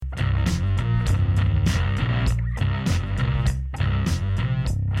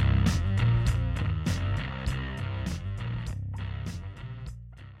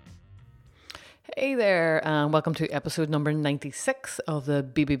Hey there, and welcome to episode number 96 of the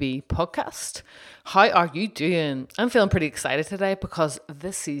BBB podcast. How are you doing? I'm feeling pretty excited today because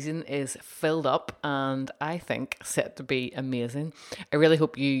this season is filled up and I think set to be amazing. I really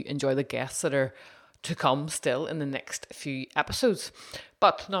hope you enjoy the guests that are to come still in the next few episodes.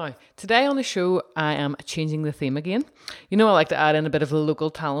 But now, today on the show, I am changing the theme again. You know, I like to add in a bit of local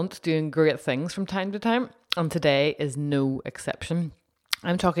talent doing great things from time to time, and today is no exception.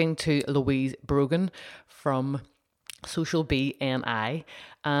 I'm talking to Louise Brogan from Social BNI,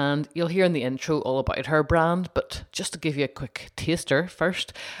 and you'll hear in the intro all about her brand, but just to give you a quick taster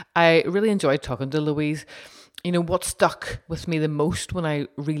first, I really enjoyed talking to Louise. You know, what stuck with me the most when I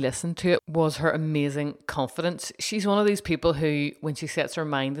re-listened to it was her amazing confidence. She's one of these people who, when she sets her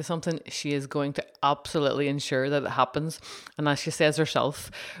mind to something, she is going to absolutely ensure that it happens. And as she says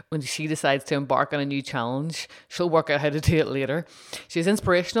herself, when she decides to embark on a new challenge, she'll work out how to do it later. She's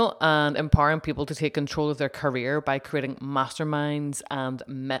inspirational and empowering people to take control of their career by creating masterminds and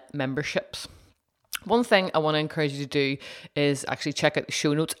memberships. One thing I want to encourage you to do is actually check out the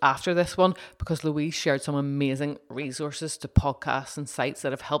show notes after this one, because Louise shared some amazing resources to podcasts and sites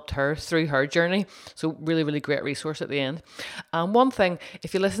that have helped her through her journey. So really, really great resource at the end. And one thing,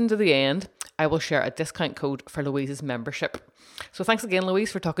 if you listen to the end, I will share a discount code for Louise's membership. So thanks again,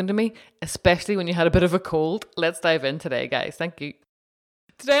 Louise, for talking to me, especially when you had a bit of a cold. Let's dive in today, guys. Thank you.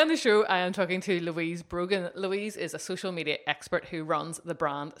 Today on the show, I am talking to Louise Brogan. Louise is a social media expert who runs the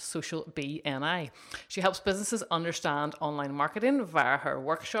brand Social BNI. She helps businesses understand online marketing via her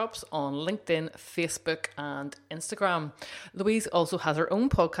workshops on LinkedIn, Facebook, and Instagram. Louise also has her own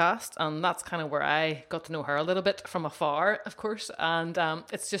podcast, and that's kind of where I got to know her a little bit from afar, of course. And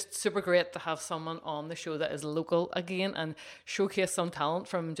it's just super great to have someone on the show that is local again and showcase some talent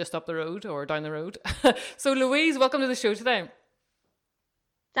from just up the road or down the road. So Louise, welcome to the show today.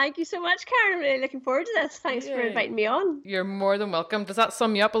 Thank you so much, Karen. I'm really looking forward to this. Thanks for inviting me on. You're more than welcome. Does that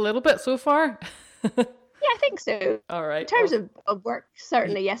sum you up a little bit so far? Yeah, I think so. All right. In terms of work,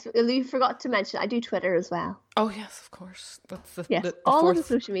 certainly, yes. You forgot to mention, I do Twitter as well. Oh, yes, of course. That's the all of the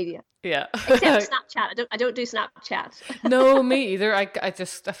social media. Yeah. Except Snapchat. I don't do Snapchat. No, me either. I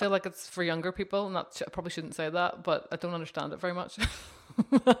feel like it's for younger people. I probably shouldn't say that, but I don't understand it very much.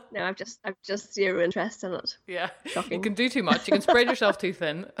 No, I've just zero interest in it. Yeah, shocking. You can do too much. You can spread yourself too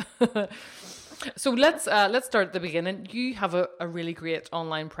thin. So let's start at the beginning. You have a really great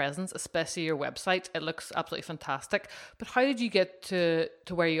online presence, especially your website. It looks absolutely fantastic. But how did you get to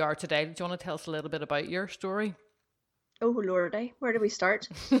where you are today? Do you want to tell us a little bit about your story? Oh Lordy, where do we start?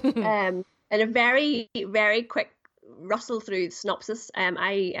 In a very, very quick rustle through the synopsis,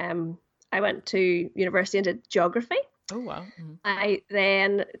 I went to university and did geography. Oh, wow. Mm-hmm. I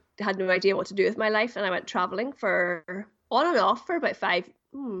then had no idea what to do with my life, and I went traveling for on and off for about 5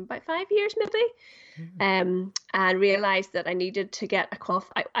 years maybe, mm-hmm. And realized that I needed to get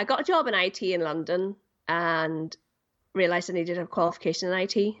I got a job in IT in London and realized I needed a qualification in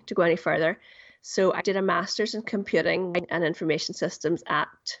IT to go any further. So I did a master's in computing and information systems at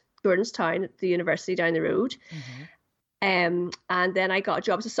Jordanstown at the university down the road. Mm-hmm. And then I got a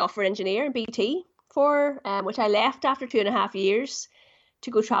job as a software engineer in BT which I left after 2.5 years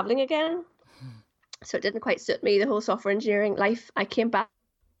to go traveling again. So it didn't quite suit me, the whole software engineering life. I came back,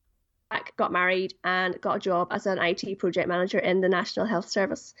 got married, and got a job as an IT project manager in the National Health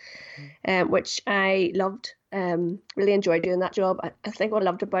Service, which I loved. Really enjoyed doing that job. I think what I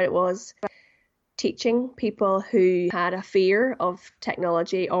loved about it was teaching people who had a fear of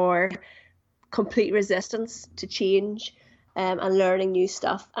technology or complete resistance to change, and learning new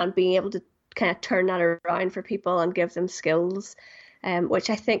stuff and being able to kind of turn that around for people and give them skills, which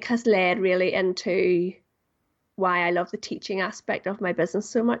I think has led really into why I love the teaching aspect of my business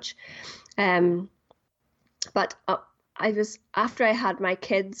so much. But after I had my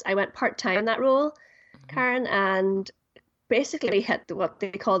kids, I went part-time in that role, mm-hmm. Karen, and basically hit what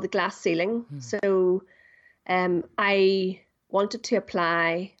they call the glass ceiling. Mm-hmm. So I wanted to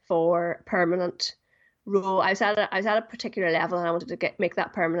apply for permanent role. I was at a particular level and I wanted to make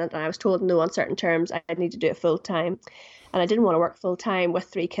that permanent, and I was told no on certain terms I'd need to do it full time, and I didn't want to work full time with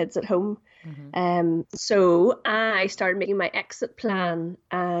 3 kids at home. Mm-hmm. So I started making my exit plan,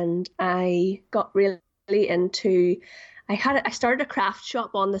 and I got really into I started a craft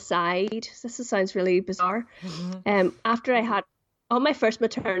shop on the side. Sounds really bizarre. Mm-hmm. After I had on my first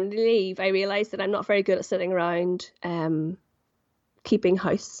maternity leave, I realized that I'm not very good at sitting around keeping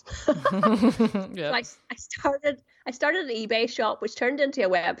house. Yeah. So I started an eBay shop, which turned into a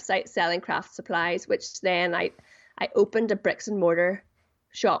website selling craft supplies, which then I opened a bricks and mortar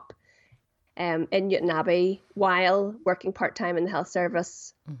shop in Newton Abbey while working part-time in the health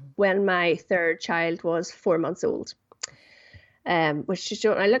service when my third child was 4 months old. Which just,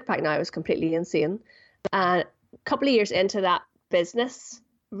 when I look back now, was completely insane. And a couple of years into that business,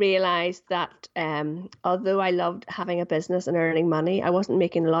 realized that although I loved having a business and earning money, I wasn't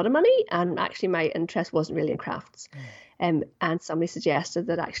making a lot of money, and actually my interest wasn't really in crafts. And somebody suggested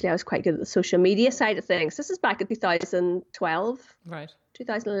that actually I was quite good at the social media side of things. This is back in 2012, Right.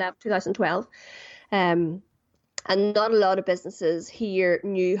 2011, 2012. And not a lot of businesses here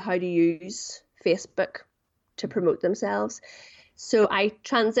knew how to use Facebook to promote themselves. So I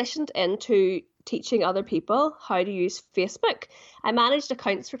transitioned into teaching other people how to use Facebook. I managed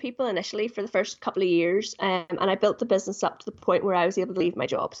accounts for people initially for the first couple of years, and I built the business up to the point where I was able to leave my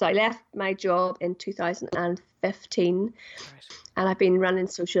job. So I left my job in 2015, right. And I've been running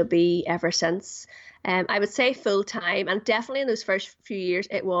Social Bee ever since. I would say full time, and definitely in those first few years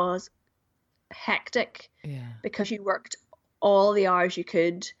it was hectic, because you worked all the hours you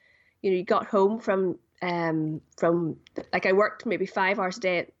could. You know, you got home from like I worked maybe 5 hours a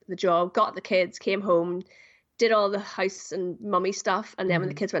day at the job, got the kids, came home, did all the house and mummy stuff, and then when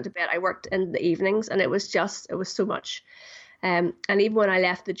the kids went to bed, I worked in the evenings, and it was so much. And even when I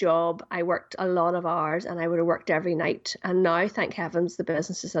left the job, I worked a lot of hours, and I would have worked every night. And now, thank heavens, the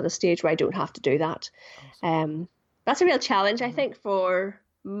business is at a stage where I don't have to do that. Awesome. That's a real challenge, I think, for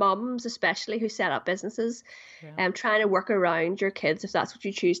mums especially who set up businesses, trying to work around your kids if that's what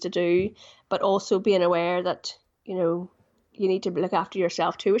you choose to do, but also being aware that, you know, you need to look after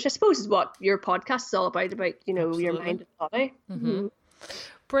yourself too, which I suppose is what your podcast is all about, you know, Absolutely. Your mind and body.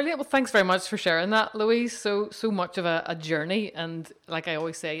 Brilliant. Well, thanks very much for sharing that, Louise. So much of a journey, and like I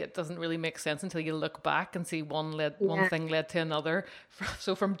always say, it doesn't really make sense until you look back and see one thing led to another.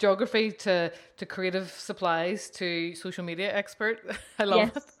 So from geography to creative supplies to social media expert, I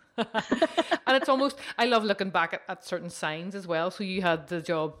love it. And it's almost, I love looking back at certain signs as well. So you had the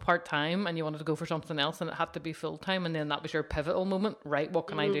job part-time and you wanted to go for something else, and it had to be full-time, and then that was your pivotal moment, right? What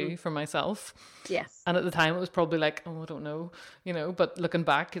can I do for myself? Yes. And at the time it was probably like, oh, I don't know, you know, but looking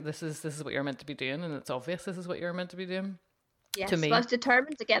back, this is what you're meant to be doing, and it's obvious this is what you're meant to be doing. Yes, to me. I was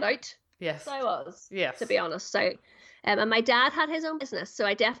determined to get out. Yes. So I was. Yes. To be honest. So and my dad had his own business, so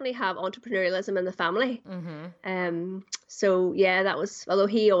I definitely have entrepreneurialism in the family. So yeah, that was, although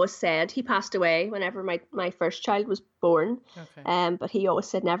he always said, he passed away whenever my first child was born. Okay. But he always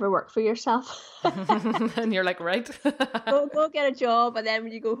said, never work for yourself. And you're like, right. go get a job, and then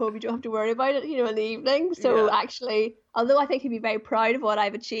when you go home, you don't have to worry about it, you know, in the evening. So actually, although I think he'd be very proud of what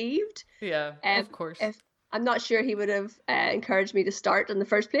I've achieved. Yeah, of course. I'm not sure he would have encouraged me to start in the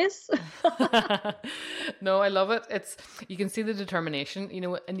first place. No, I love it. You can see the determination, you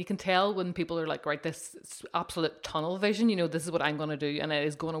know, and you can tell when people are like, right, this absolute tunnel vision, you know, this is what I'm going to do, and it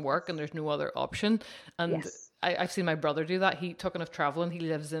is going to work, and there's no other option. And yes. I've seen my brother do that. He took enough traveling. He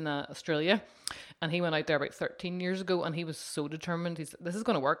lives in Australia, and he went out there about 13 years ago, and he was so determined. This is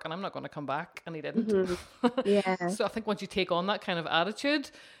going to work, and I'm not going to come back. And he didn't. Yeah. So I think once you take on that kind of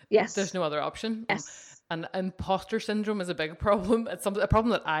attitude, yes, there's no other option. Yes. And imposter syndrome is a big problem. It's a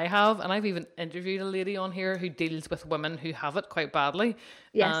problem that I have, and I've even interviewed a lady on here who deals with women who have it quite badly.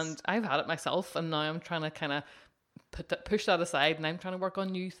 Yes. And I've had it myself, and now I'm trying to kind of push that aside, and I'm trying to work on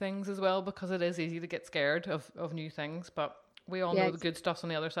new things as well, because it is easy to get scared of new things, but we all know the good stuff's on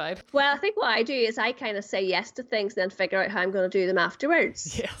the other side. Well, I think what I do is I kind of say yes to things and then figure out how I'm going to do them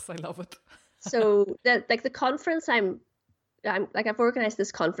afterwards. Yes, I love it. So the conference I've organised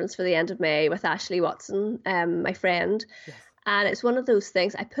this conference for the end of May with Ashley Watson, my friend. Yes. And it's one of those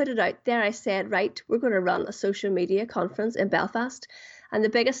things, I put it out there, I said, right, we're going to run a social media conference in Belfast. And the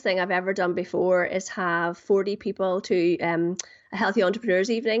biggest thing I've ever done before is have 40 people to a Healthy Entrepreneurs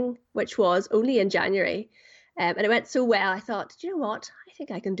Evening, which was only in January. And it went so well, I thought, do you know what? I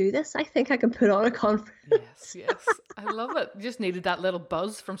think I can do this. I think I can put on a conference. Yes. I love it. You just needed that little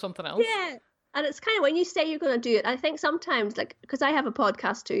buzz from something else. Yeah. And it's kind of when you say you're going to do it, I think sometimes, like, because I have a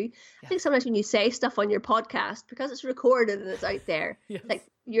podcast too, I think sometimes when you say stuff on your podcast, because it's recorded and it's out there, like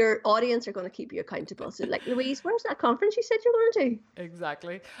your audience are going to keep you accountable. So like, Louise, where's that conference you said you're going to do?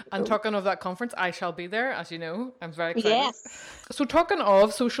 Exactly. And talking of that conference, I shall be there, as you know. I'm very excited. Yes. So talking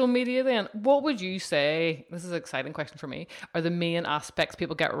of social media then, what would you say, this is an exciting question for me, are the main aspects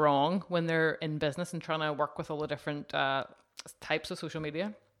people get wrong when they're in business and trying to work with all the different types of social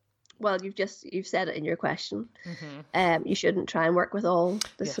media? Well, you've said it in your question. You shouldn't try and work with all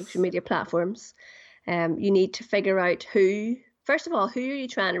the social media platforms. You need to figure out first of all, who are you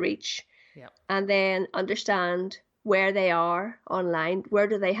trying to reach? Yeah. And then understand where they are online. Where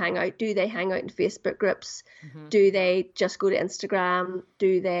do they hang out? Do they hang out in Facebook groups? Do they just go to Instagram?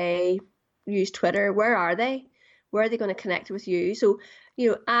 Do they, use Twitter, where are they? Where are they going to connect with you? So,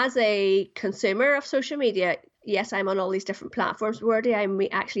 as a consumer of social media, yes, I'm on all these different platforms. Where do I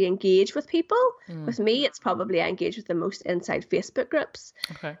actually engage with people? With me, it's probably I engage with the most inside Facebook groups.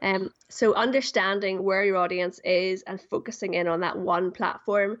 Okay. So understanding where your audience is and focusing in on that one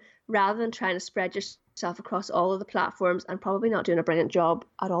platform rather than trying to spread yourself across all of the platforms and probably not doing a brilliant job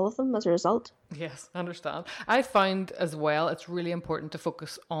at all of them as a result. Yes, I understand. I find as well it's really important to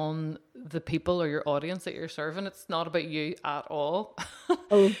focus on the people or your audience that you're serving. It's not about you at all.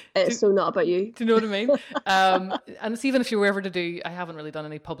 Oh, it's so not about you. Do you know what I mean? And it's even if you were ever to do, I haven't really done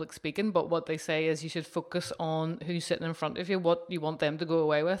any public speaking, but what they say is you should focus on who's sitting in front of you, what you want them to go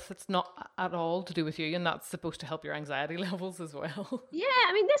away with. It's not at all to do with you, and that's supposed to help your anxiety levels as well. Yeah,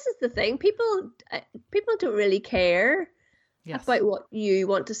 I mean, this is the thing. People don't really care about what you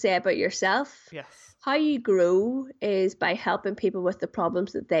want to say about yourself. Yes. How you grow is by helping people with the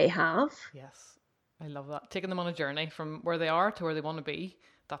problems that they have. Yes. I love that. Taking them on a journey from where they are to where they want to be.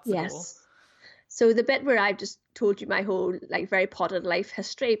 That's the goal. So the bit where I've just told you my whole very potted life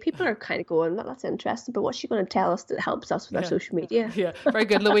history, people are kind of going, well, that's interesting, but what's she going to tell us that helps us with our social media? Yeah, very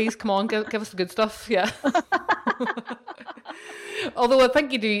good, Louise. Come on, give us the good stuff. Yeah. Although I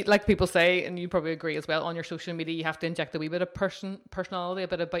think you do, like people say, and you probably agree as well, on your social media, you have to inject a wee bit of personality, a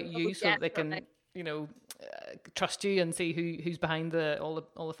bit about you, so that they can, trust you and see who's behind all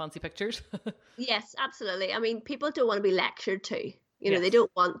the fancy pictures. Yes, absolutely. I mean, people don't want to be lectured to. They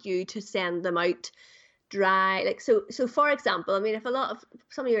don't want you to send them out dry. So for example, I mean, if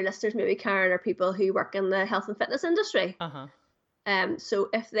some of your listeners, maybe Karen, are people who work in the health and fitness industry. So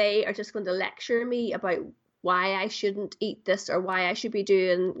if they are just going to lecture me about why I shouldn't eat this or why I should be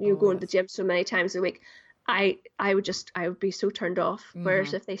doing, going to the gym so many times a week, I would be so turned off.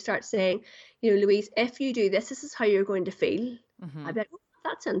 Whereas if they start saying, Louise, if you do this, this is how you're going to feel. I'd be like, oh,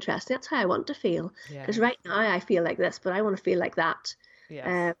 that's interesting. That's how I want to feel. Because right now I feel like this, but I want to feel like that.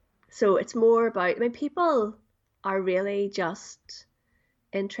 So it's more about, people are really just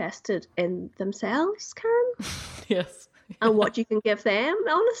interested in themselves, Karen. Yes. And what you can give them,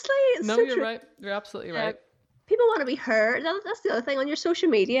 honestly. You're right. You're absolutely right. People want to be heard. That's the other thing on your social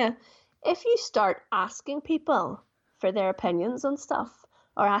media. If you start asking people for their opinions on stuff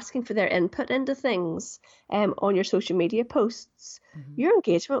or asking for their input into things on your social media posts, your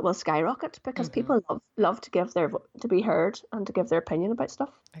engagement will skyrocket because people love to be heard and to give their opinion about stuff.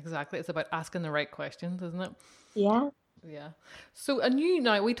 Exactly. It's about asking the right questions, isn't it? Yeah. Yeah. So,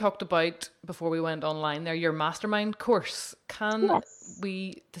 now we talked about, before we went online there, your mastermind course. Can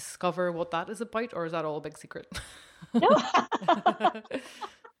we discover what that is about, or is that all a big secret? No.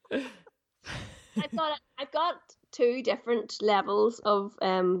 I've got two different levels of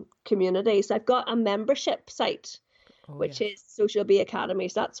community. So I've got a membership site, which is Social Bee Academy.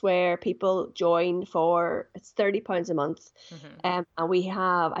 So that's where people join for, it's £30 a month. And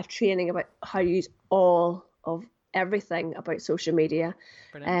I've training about how to use all of everything about social media,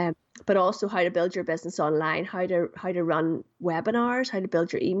 but also how to build your business online, how to run webinars, how to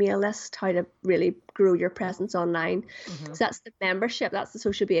build your email list, how to really grow your presence online. So that's the membership, that's the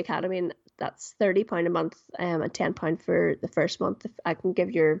Social Bee Academy, and that's £30 a month and £10 for the first month. If I can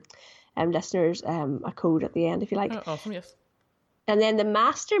give your listeners a code at the end if you like. Oh, awesome. Yes. And then the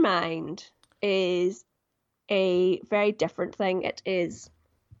mastermind is a very different thing. It is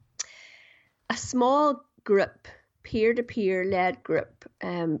a small group, peer-to-peer led group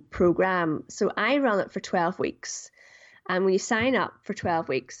program. So I run it for 12 weeks. And when you sign up for 12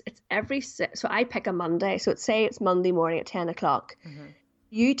 weeks, it's so I pick a Monday. So say it's Monday morning at 10 o'clock.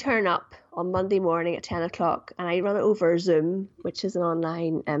 You turn up on Monday morning at 10 o'clock and I run it over Zoom, which is an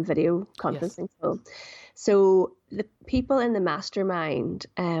online video conferencing tool. So the people in the mastermind,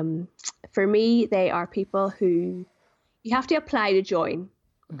 for me, they are people who you have to apply to join.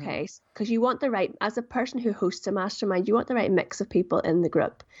 Okay, because you want as a person who hosts a mastermind, you want the right mix of people in the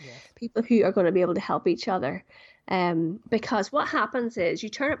group, people who are going to be able to help each other. Because what happens is you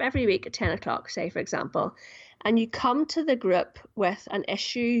turn up every week at 10 o'clock, say, for example, and you come to the group with an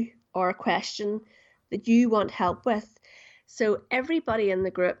issue or a question that you want help with. So everybody in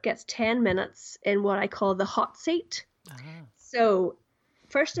the group gets 10 minutes in what I call the hot seat. So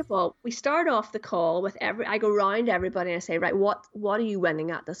first of all, we start off the call with I go round everybody and I say, right, what are you winning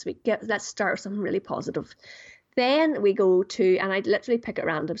at this week? Let's start with something really positive. Then we go to, and I literally pick at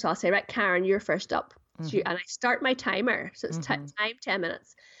random. So I'll say, right, Karen, you're first up. And I start my timer. So it's time 10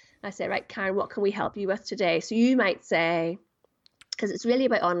 minutes. I say, right, Karen, what can we help you with today? So you might say, because it's really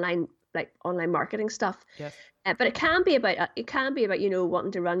about online marketing stuff. Yes. But it can be about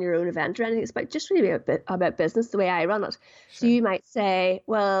wanting to run your own event or anything. It's just really about business, the way I run it. Sure. So you might say,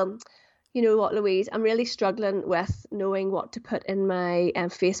 well, You know what, Louise? I'm really struggling with knowing what to put in my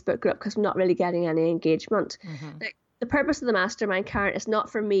Facebook group because I'm not really getting any engagement. Like, the purpose of the mastermind, Karen, is not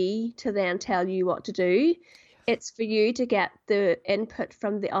for me to then tell you what to do. It's for you to get the input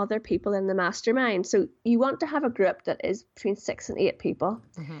from the other people in the mastermind. So you want to have a group that is between 6 and 8 people.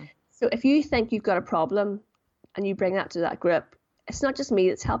 So if you think you've got a problem and you bring that to that group, it's not just me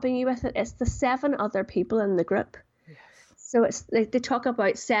that's helping you with it, it's the 7 other people in the group. So it's like they talk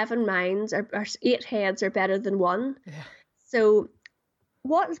about 7 minds or 8 heads are better than one. So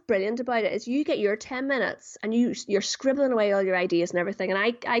what is brilliant about it is you get your 10 minutes and you're scribbling away all your ideas and everything.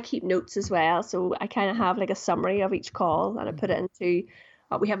 And I keep notes as well. So I kind of have like a summary of each call and I put it into,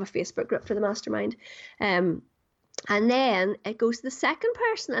 we have a Facebook group for the mastermind. And then it goes to the second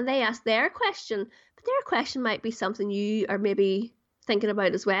person and they ask their question. But their question might be something you are maybe thinking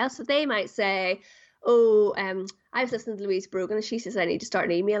about as well. So they might say, I was listening to Louise Brogan and she says I need to start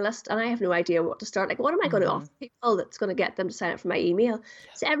an email list and I have no idea what to start. Like, what am I going to offer people that's going to get them to sign up for my email?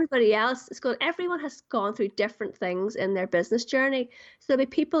 So everyone has gone through different things in their business journey. So there'll be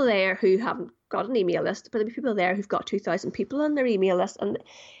people there who haven't got an email list, but there'll be people there who've got 2,000 people on their email list. And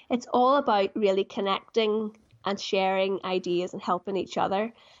it's all about really connecting and sharing ideas and helping each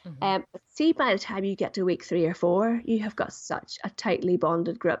other. But see, by the time you get to week 3 or 4, you have got such a tightly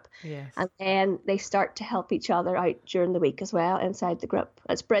bonded group. And then they start to help each other out during the week as well inside the group.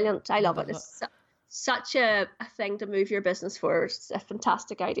 It's brilliant. I love it. It's such a thing to move your business forward. It's a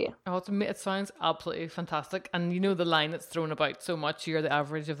fantastic idea. It sounds absolutely fantastic. And you know the line that's thrown about so much, you're the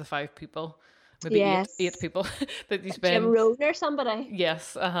average of the 5 people. Maybe eight people that you spend. Jim Rohn or somebody.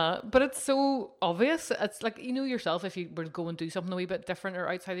 Yes, But it's so obvious. It's like, you know yourself, if you were to go and do something a wee bit different or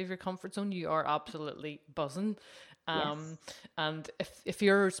outside of your comfort zone, you are absolutely buzzing. And if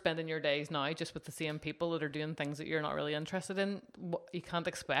you're spending your days now just with the same people that are doing things that you're not really interested in, you can't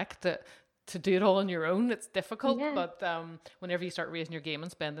expect that to do it all on your own. It's difficult, but whenever you start raising your game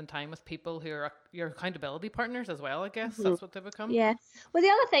and spending time with people who are your accountability partners as well, I guess that's what they become. Well, the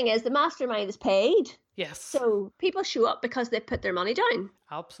other thing is the mastermind is paid. Yes. So people show up because they put their money down.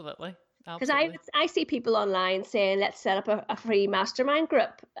 Absolutely. Because I see people online saying, let's set up a free mastermind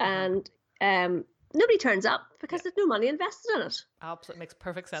group, and nobody turns up because there's no money invested in it. Absolutely. Makes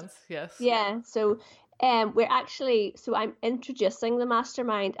perfect sense. Yes. So I'm introducing the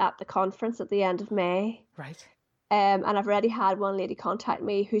mastermind at the conference at the end of May. Right. And I've already had one lady contact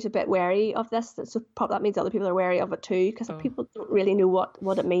me who's a bit wary of this. So that means other people are wary of it too, because people don't really know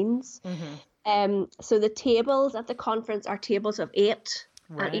what it means. So the tables at the conference are tables of 8.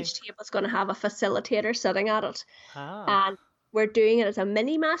 Right. And each table is going to have a facilitator sitting at it. And we're doing it as a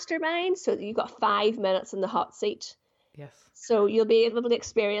mini mastermind. So you've got 5 minutes in the hot seat. Yes. So you'll be able to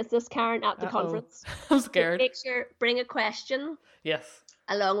experience this, Karen, at the conference. I'm scared. So make sure, bring a question. Yes.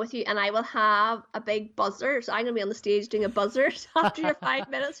 Along with you, and I will have a big buzzer. So I'm going to be on the stage doing a buzzer. After your 5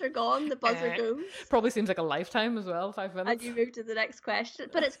 minutes are gone, the buzzer goes. Probably seems like a lifetime as well, 5 minutes. And you move to the next question.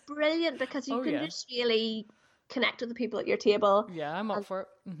 But it's brilliant because you can just really connect with the people at your table. Yeah, I'm up for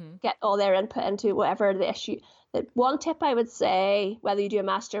it. Get all their input into whatever the issue. The one tip I would say, whether you do a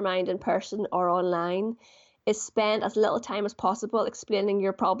mastermind in person or online, is spend as little time as possible explaining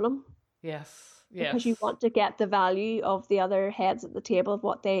your problem. Yes. Because you want to get the value of the other heads at the table of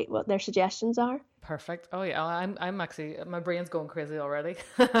what their suggestions are. Perfect. Oh yeah, I'm actually, my brain's going crazy already.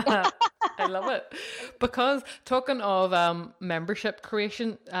 I love it. Because talking of membership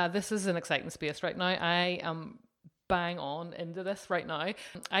creation, this is an exciting space right now. I am bang on into this right now.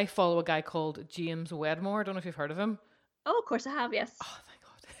 I follow a guy called James Wedmore. I don't know if you've heard of him. Oh, of course I have, yes. Oh,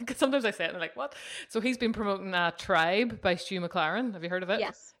 because sometimes I say it and I'm like, what? So he's been promoting Tribe by Stu McLaren. Have you heard of it?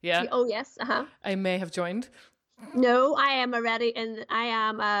 Yes. Yeah. Oh, yes. I may have joined. No, I am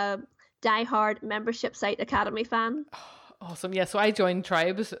a diehard membership site Academy fan. Oh, awesome. Yeah. So I joined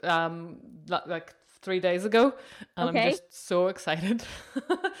Tribes like 3 days ago, and I'm just so excited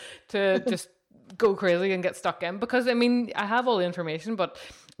to just go crazy and get stuck in, because I mean, I have all the information, but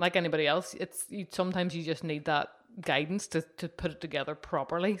like anybody else, sometimes you just need that guidance to put it together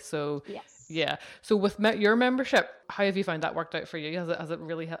properly. So yeah. So with your membership, how have you found that worked out for you? Has it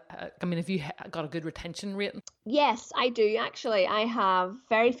really I mean, have you got a good retention rate? Yes, I do actually. I have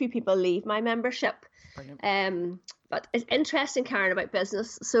very few people leave my membership. Brilliant. But it's interesting, Karen, about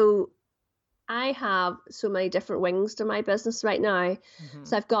business. So I have so many different wings to my business right now.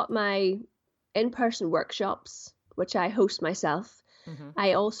 So I've got my in-person workshops, which I host myself.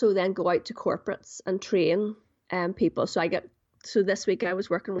 I also then go out to corporates and train people. So this week I was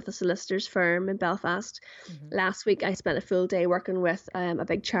working with a solicitor's firm in Belfast. Last week I spent a full day working with a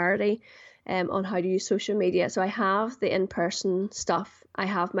big charity on how to use social media. So I have the in-person stuff. I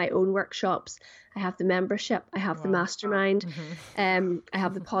have my own workshops. I have the membership. I have the mastermind. I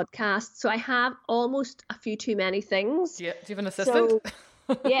have the podcast. So I have almost a few too many things. Yeah. Do you have an assistant? So,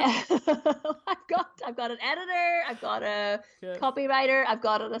 yeah, I've got an editor. I've got a copywriter. I've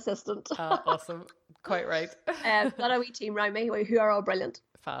got an assistant. Awesome. Quite right. Got a wee team around me who are all brilliant.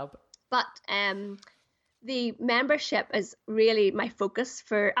 Fab. But the membership is really my focus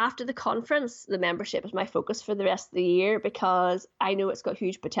for after the conference. The membership is my focus for the rest of the year because I know it's got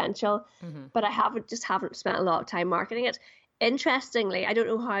huge potential, but I haven't spent a lot of time marketing it. Interestingly, I don't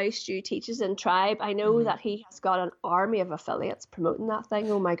know how Stu teaches in Tribe. I know that he has got an army of affiliates promoting that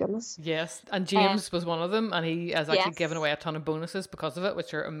thing. Oh my goodness. Yes, and James was one of them, and he has actually given away a ton of bonuses because of it,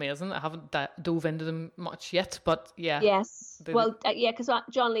 which are amazing. I haven't dove into them much yet, but yeah. Yes. Well, because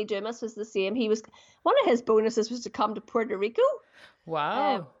John Lee Dumas was the same. He was, one of his bonuses was to come to Puerto Rico.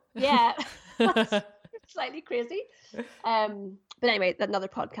 Wow. Yeah. Slightly crazy. But anyway, another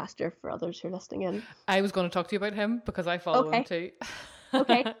podcaster for others who are listening in. I was going to talk to you about him because I follow him too.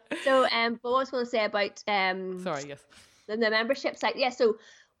 Okay. So, but what I was going to say about sorry, yes, the membership site. Yeah. So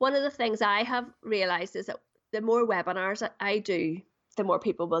one of the things I have realized is that the more webinars that I do, the more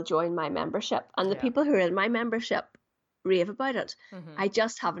people will join my membership, and the people who are in my membership rave about it. I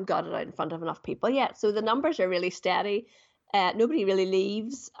just haven't got it out in front of enough people yet. So the numbers are really steady. Nobody really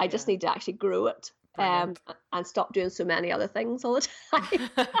leaves. I just need to actually grow it. And stop doing so many other things all the time.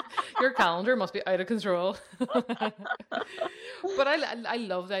 Your calendar must be out of control. But I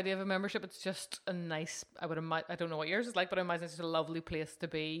love the idea of a membership. It's just a nice, I don't know what yours is like, but I imagine it's just a lovely place to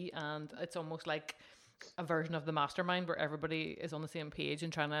be, and it's almost like a version of the mastermind where everybody is on the same page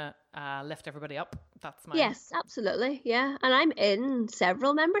and trying to lift everybody up. That's my... Yes, absolutely. Yeah. And I'm in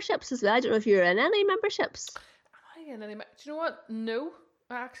several memberships as well. I don't know if you're in any memberships. Am I in any? Do you know what? No.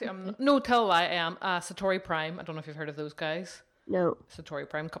 Actually, no, tell a lie, I am. Satori Prime. I don't know if you've heard of those guys. No. Satori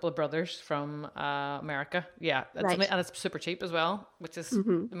Prime, a couple of brothers from America. Yeah, and it's super cheap as well, which is,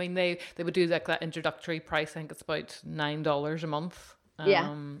 I mean, they would do like that introductory price. I think it's about $9 a month.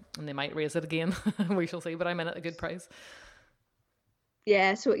 And they might raise it again. We shall see, but I'm in at a good price.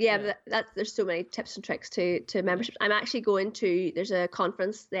 Yeah, so there's so many tips and tricks to membership. I'm actually there's a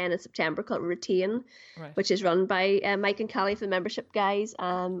conference then in September called Retain, which is run by Mike and Callie for the membership guys,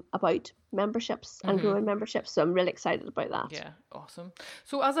 about memberships and growing memberships. So I'm really excited about that. Yeah, awesome.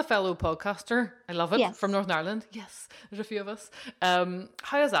 So as a fellow podcaster, I love it, from Northern Ireland. Yes, there's a few of us. How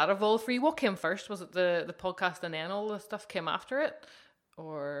has that evolved for you? What came first? Was it the podcast and then all the stuff came after it?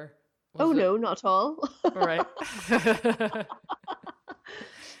 Or... no, not at all. Right.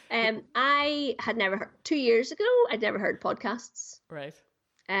 I had never heard 2 years ago. I'd never heard podcasts. Right.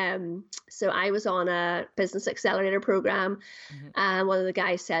 So I was on a business accelerator program, and one of the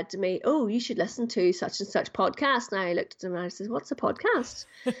guys said to me, "Oh, you should listen to such and such podcast." And I looked at him and I said, "What's a podcast?"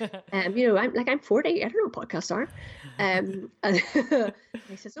 I'm 40. I don't know what podcasts are. And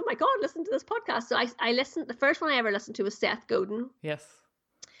he says, "Oh my God, listen to this podcast." So I listened. The first one I ever listened to was Seth Godin. Yes.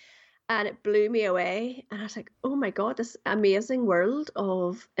 And it blew me away. And I was like, oh my God, this amazing world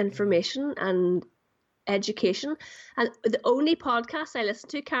of information and education. And the only podcasts I listen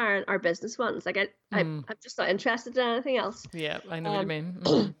to, Karen, are business ones. Like I'm just not interested in anything else. Yeah, I know what you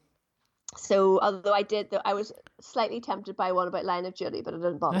mean. So although I was slightly tempted by one about Line of Duty, but I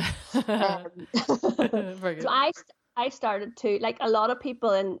didn't bother. Very good. So I started to, like a lot of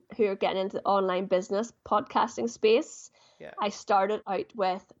people who are getting into the online business podcasting space, I started out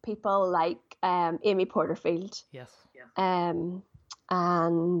with people like Amy Porterfield,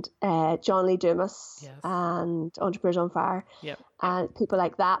 and John Lee Dumas, and Entrepreneurs on Fire, and people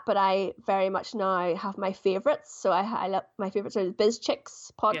like that. But I very much now have my favourites. So I love, my favourites are the Biz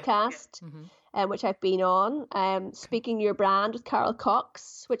Chicks podcast, which I've been on. Speaking Your Brand with Carol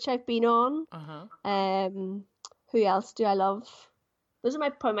Cox, which I've been on. Who else do I love? Those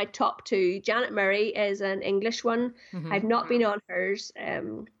are probably my top two. Janet Murray is an English one. I've not been on hers.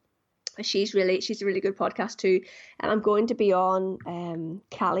 She's a really good podcast too. And I'm going to be on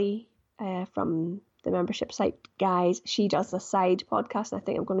Callie from the membership site guys. She does a side podcast, and I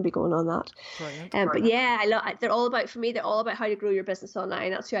think I'm going to be going on that. Brilliant. But yeah, they're all about how to grow your business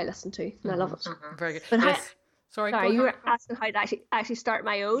online. That's who I listen to, and I love it. Very good. But Sorry, you were asking how to actually start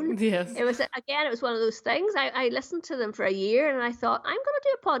my own. Yes. It was one of those things. I listened to them for a year, and I thought, I'm going to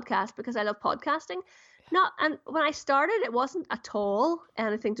do a podcast because I love podcasting. And when I started, it wasn't at all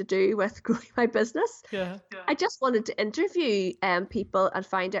anything to do with growing my business. Yeah. I just wanted to interview people and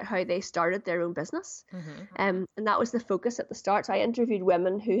find out how they started their own business. And that was the focus at the start. So I interviewed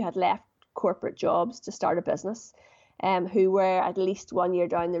women who had left corporate jobs to start a business. who were at least 1 year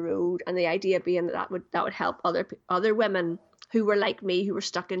down the road, and the idea being that would help other women who were like me, who were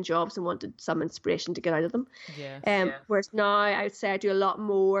stuck in jobs and wanted some inspiration to get out of them. Whereas now I would say I do a lot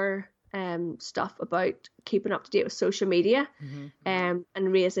more stuff about keeping up to date with social media, and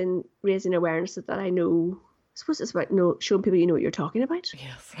raising awareness that I know. I suppose it's about showing people you know what you're talking about.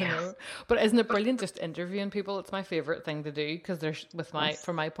 Yes, I know. But isn't it brilliant just interviewing people? It's my favourite thing to do, because there's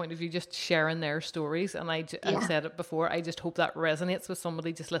from my point of view, just sharing their stories. And I've said it before, I just hope that resonates with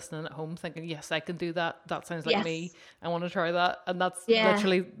somebody just listening at home thinking, yes, I can do that. That sounds like me. I want to try that. And that's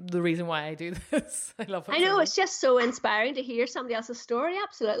literally the reason why I do this. I love it. I know, it's just so inspiring to hear somebody else's story.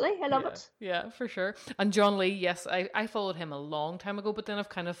 Absolutely. I love it. Yeah, for sure. And John Lee, yes, I followed him a long time ago, but then I've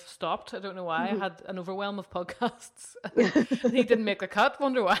kind of stopped. I don't know why. I had an overwhelm of podcasts. He didn't make the cut.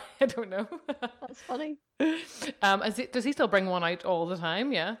 Wonder why. I don't know. That's funny. Does he still bring one out all the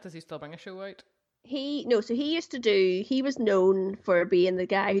time? Yeah. Does he still bring a show out? So he was known for being the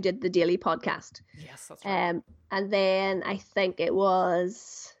guy who did the daily podcast. Yes, that's right. And then I think it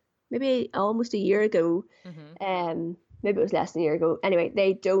was maybe almost a year ago. Maybe it was less than a year ago. Anyway,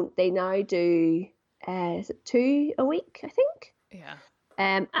 they now do is it 2 a week, I think? Yeah.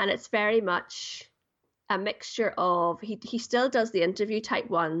 And it's very much a mixture of he still does the interview type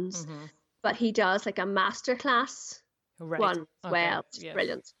ones, but he does like a masterclass one as well. It's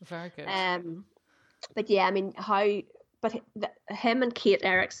brilliant. Very good. But yeah, I mean, him and Kate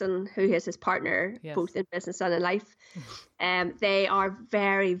Erickson, who is his partner, both in business and in life, they are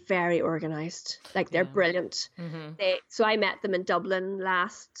very, very organized. Like, they're brilliant. So I met them in Dublin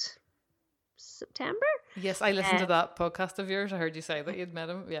last September. Yes, I listened to that podcast of yours. I heard you say that you'd met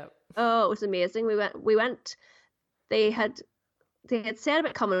him. Yeah. Oh, it was amazing. We went. They had said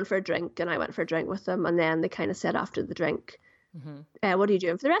about coming in for a drink, and I went for a drink with them, and then they kind of said after the drink, what are you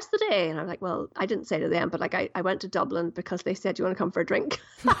doing for the rest of the day? And I'm like, well, I didn't say to them, but like I went to Dublin because they said, do you want to come for a drink?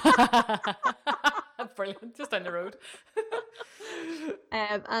 Brilliant. Just down the road.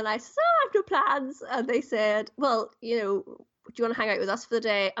 And I said, oh, I have no plans. And they said, well, do you want to hang out with us for the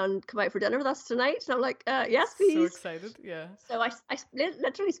day and come out for dinner with us tonight? And I'm like, yes, please. So excited, yeah. So I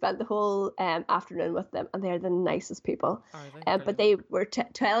literally spent the whole afternoon with them, and they're the nicest people. But they were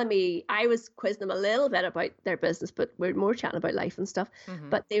telling me, I was quizzing them a little bit about their business, but we're more chatting about life and stuff.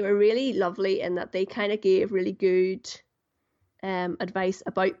 But they were really lovely in that they kind of gave really good advice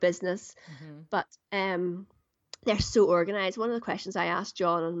about business. But they're so organized. One of the questions I asked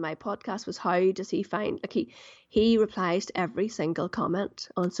John on my podcast was, how does he find, like, he replies to every single comment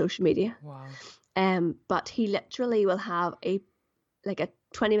on social media. Wow. But he literally will have a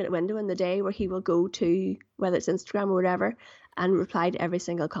 20-minute window in the day where he will go to, whether it's Instagram or whatever, and reply to every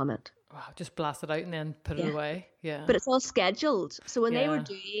single comment. Wow, just blast it out and then put it away. Yeah. But it's all scheduled. So when they were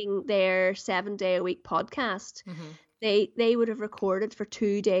doing their 7-day-a-week podcast, they would have recorded for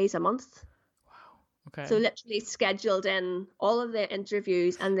 2 days a month. Okay. So literally scheduled in all of the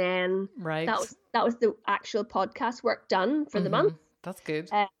interviews, and then that was the actual podcast work done for the month. That's good.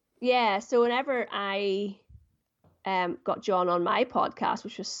 So whenever I got John on my podcast,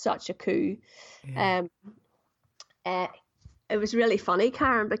 which was such a coup, it was really funny,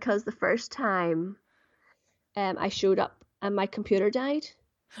 Karen, because the first time I showed up and my computer died.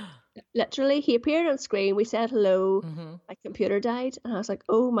 Literally, he appeared on screen, we said hello, my computer died, and I was like,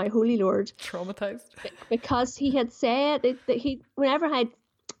 oh my holy Lord. Traumatized. Because he had said that whenever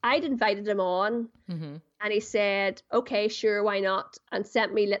I'd invited him on, and he said, okay, sure, why not, and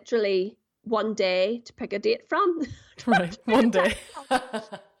sent me literally one day to pick a date from. Right, one day. And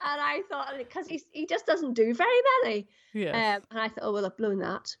I thought, because he just doesn't do very many. And I thought, oh, well, I've blown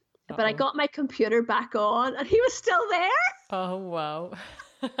that. But I got my computer back on, and he was still there. Oh, wow.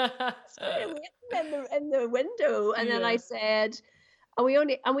 So waiting in the window, and then I said, and we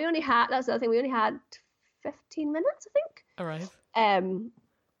only had, that's the other thing, we only had 15 minutes, I think. All right.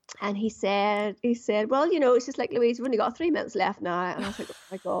 And he said, well, it's just like, Louise, we've only got 3 minutes left now. And I was like, oh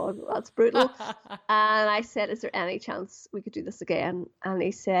my God, that's brutal. And I said, is there any chance we could do this again? And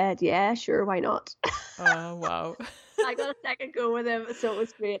he said, yeah, sure, why not? Oh, wow. I got a second go with him, so it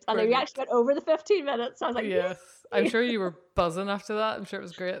was great. And we actually went over the 15 minutes. I was like, yes. I'm sure you were buzzing after that. I'm sure it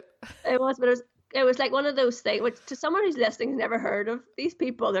was great. It was, but it was like one of those things, which to someone who's listening, who's never heard of these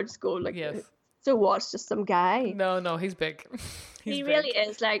people, they're just going like, so what's just some guy? No, he's big. He really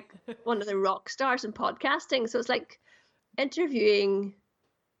is like one of the rock stars in podcasting. So it's like interviewing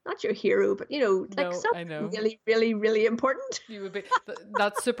not your hero, but like something really, really, really important. You would be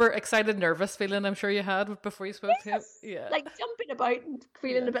that super excited, nervous feeling I'm sure you had before you spoke to him. Yeah. Like jumping about and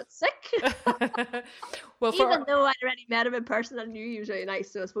feeling a bit sick. Well, even though I'd already met him in person, I knew he was really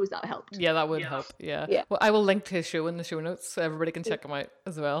nice, so I suppose that helped. Yeah, that would help. Yeah. Well, I will link to his show in the show notes so everybody can check him out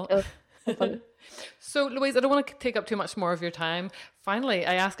as well. So, Louise, I don't want to take up too much more of your time. Finally,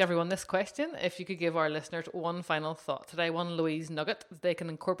 I ask everyone this question. If you could give our listeners one final thought today, one Louise nugget that they can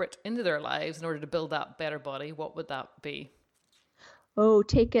incorporate into their lives in order to build that better body, what would that be? Oh,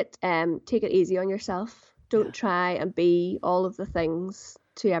 take it easy on yourself. Don't try and be all of the things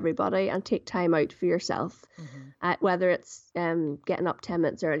to everybody, and take time out for yourself. Whether it's getting up 10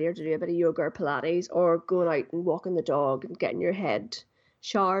 minutes earlier to do a bit of yoga or Pilates, or going out and walking the dog and getting your head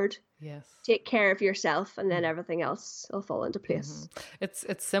showered. Yes. Take care of yourself, and then everything else will fall into place. It's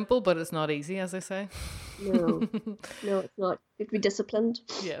simple, but it's not easy, as I say. No, it's not. You have to be disciplined.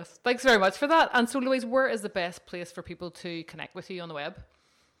 Yes. Thanks very much for that. And so, Louise, where is the best place for people to connect with you on the web?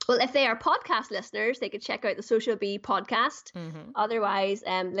 Well, if they are podcast listeners, they could check out the Social Bee podcast. Otherwise,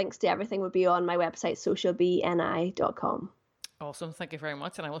 links to everything would be on my website, socialbni.com. Awesome. Thank you very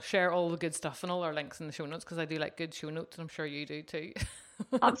much. And I will share all the good stuff and all our links in the show notes, because I do like good show notes, and I'm sure you do too.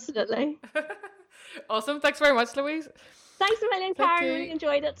 Absolutely. Awesome. Thanks very much, Louise. Thanks a million, Karen. Really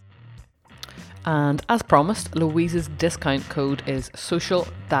enjoyed it. And as promised, Louise's discount code is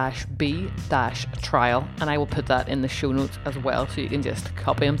social-b-trial, and I will put that in the show notes as well, so you can just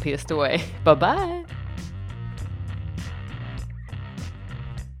copy and paste away. Bye-bye.